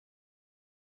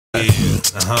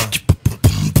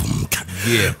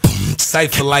Yeah.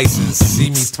 Cypher license, see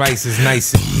me twice as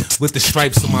nice with the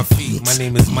stripes on my feet. My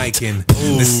name is Mike, and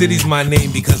the city's my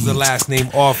name because the last name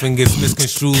often gets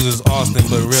misconstrued as Austin,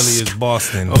 but really it's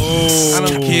Boston. I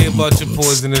don't care about your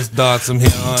poisonous darts. I'm here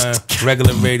on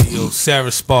regular radio.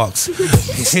 Sarah Sparks,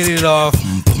 hit it off.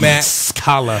 Matt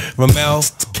Holla, Ramel.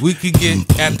 We could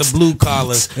get at the blue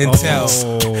collars and tell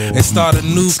and start a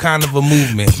new kind of a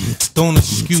movement. Don't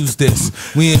excuse this.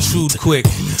 We intrude quick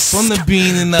from the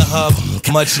bean in the hub.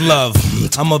 Much love.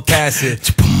 I'ma pass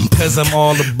it, cause I'm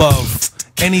all above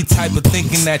any type of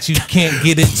thinking that you can't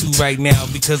get into right now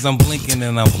because I'm blinking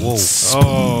and I'm whoa.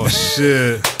 Oh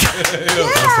shit.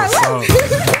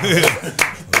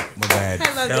 My bad.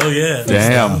 Hell yeah.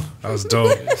 Damn. That was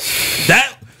dope.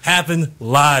 That happened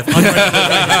live.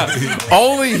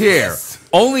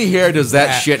 Only here does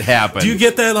that shit happen. Do you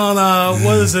get that on,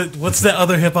 what is it? What's that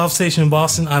other hip hop station in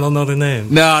Boston? I don't know the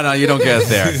name. No, you don't get it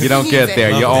there. You don't get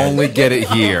there. You only get it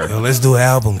here. Yo, let's do an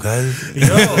album, cuz. Yo,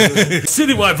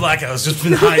 Citywide Blackout has just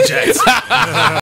been hijacked.